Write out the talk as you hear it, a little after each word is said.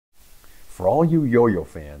For all you yo-yo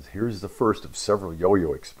fans, here's the first of several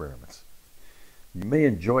yo-yo experiments. You may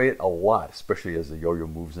enjoy it a lot, especially as the yo-yo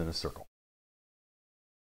moves in a circle.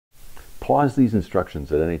 Pause these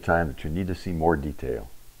instructions at any time that you need to see more detail.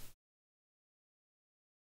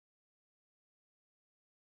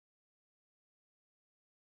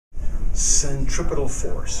 Centripetal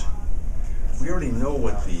force. We already know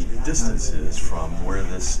what the distance is from where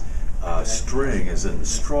this string is in the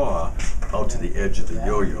straw out to the edge of the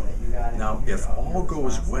yo-yo. Now, if all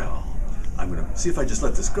goes well, I'm going to see if I just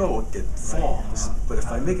let this go, it falls. But if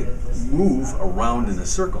I make it move around in a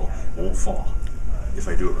circle, it won't fall. If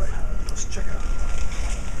I do it right. Let's check it out.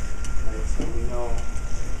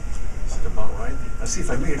 Is it about right? Let's see if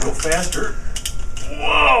I make it go faster.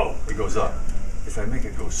 Whoa! It goes up. If I make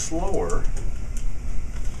it go slower,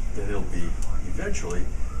 then it'll be eventually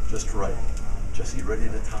just right. Jesse, ready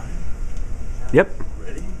to time? Yep.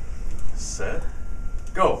 Ready, set,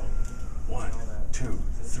 go. 1, 2,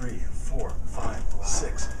 3, 4, 5,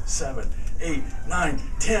 6, 7, 8, 9,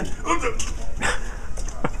 10.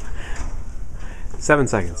 7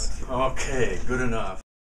 seconds. Okay, good enough.